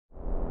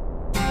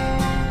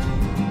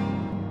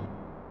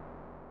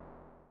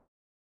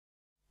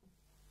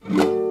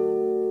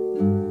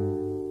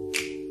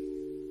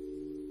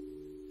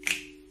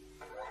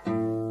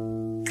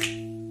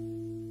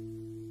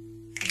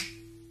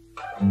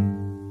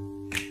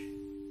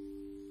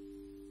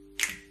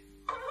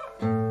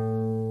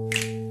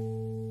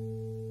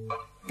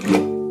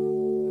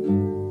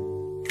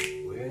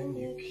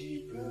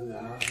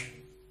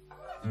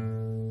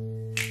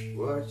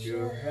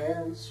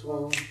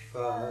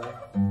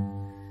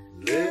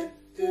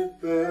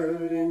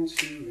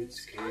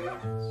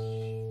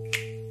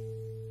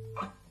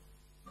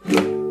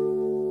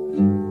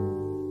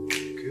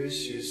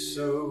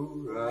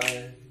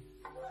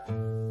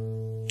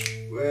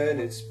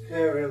it's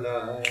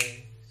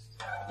paralyzed.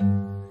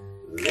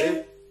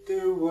 Let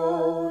the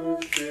water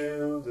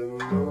fill the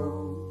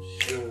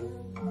motion.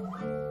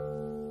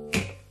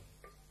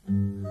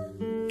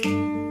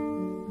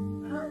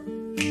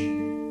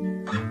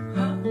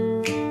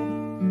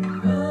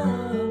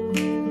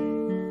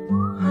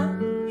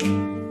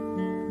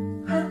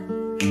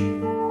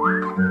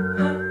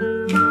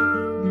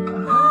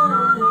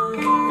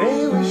 They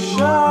were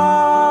shy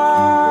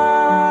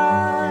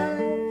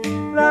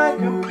like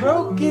a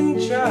broken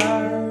child.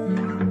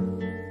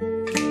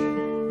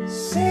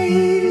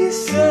 Save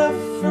yourself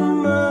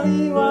from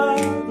money while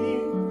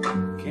you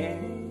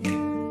can.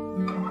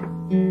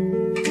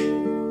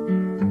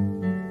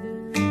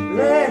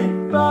 Let it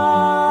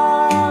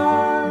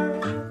burn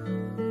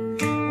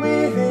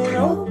with an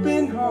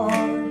open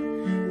heart.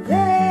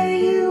 There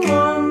you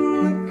won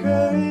the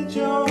courage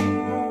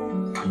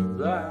almost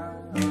blind.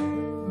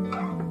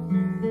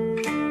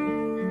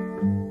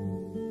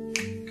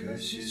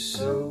 'Cause you're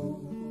so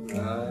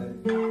right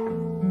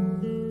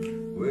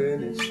when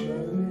it's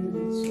running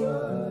its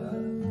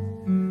wide.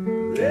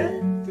 Let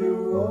the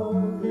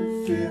water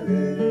fill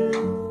it in.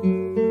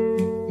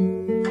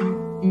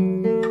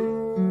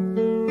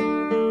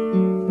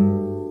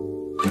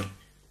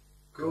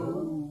 Go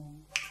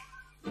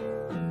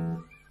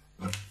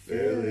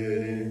fill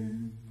it in.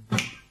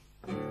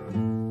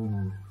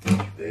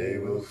 They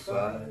will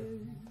fight,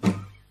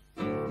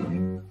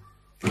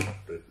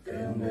 but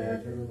they'll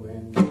never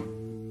win.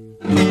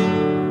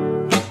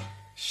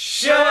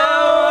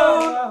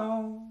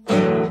 Shout,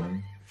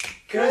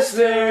 'cause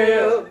they're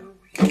ill.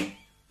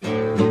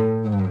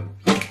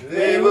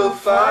 They will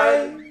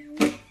fight,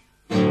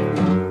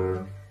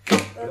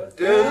 but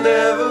they'll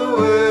never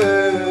win.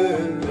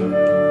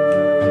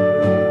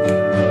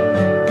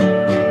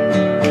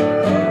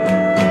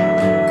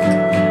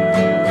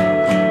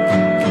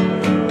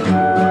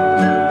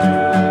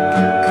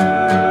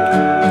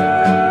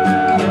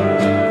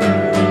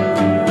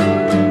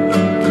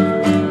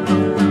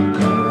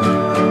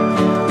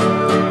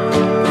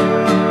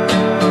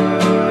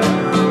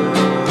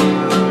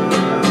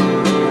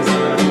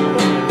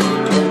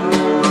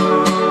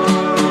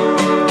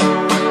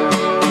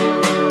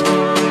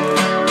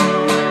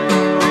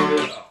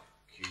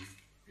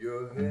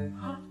 Your head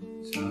high,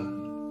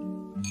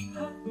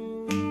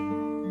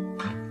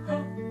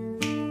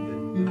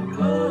 and the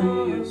money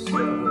is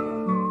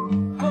gone.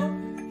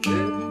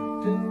 Let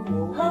them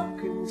walk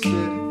and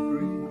set it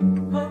free.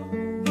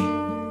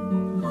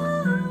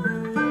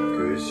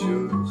 'Cause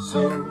you're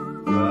so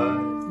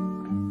right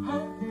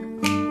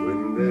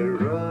when they're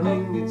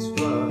running it's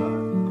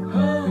wild.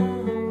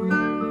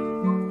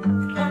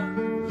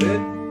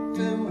 Let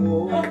them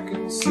walk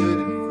and set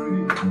it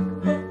free.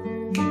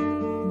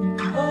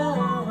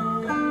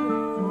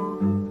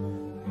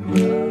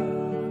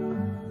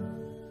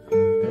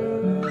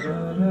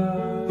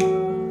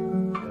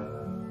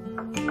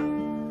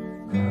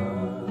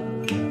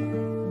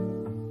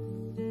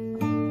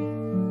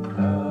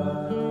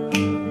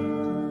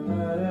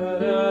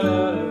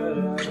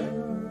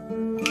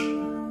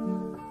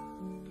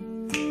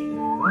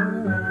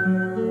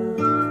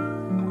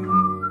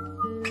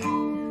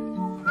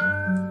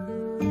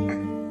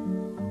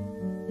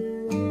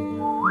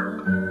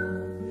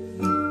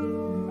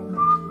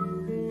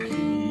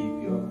 Keep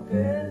your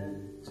head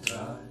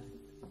tight,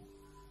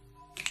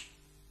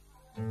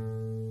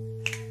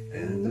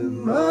 and the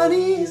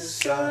money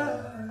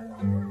aside.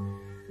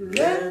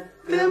 Let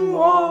them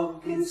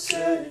walk and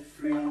set it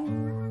free.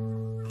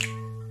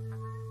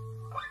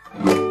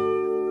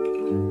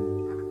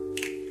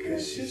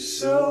 'Cause you're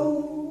so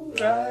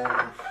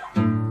right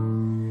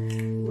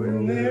when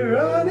they're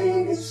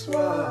running it's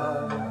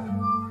wild.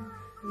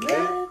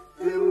 Let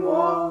them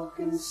walk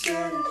and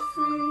set it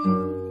free.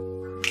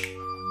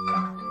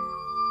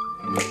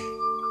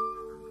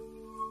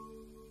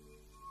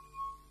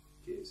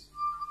 Kiss.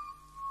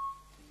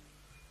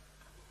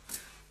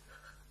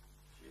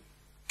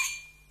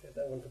 Get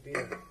that one to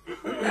Peter.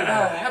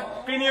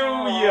 Happy New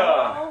Year!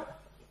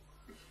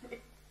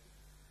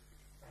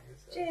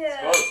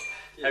 Cheers.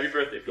 Happy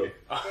birthday, Peter.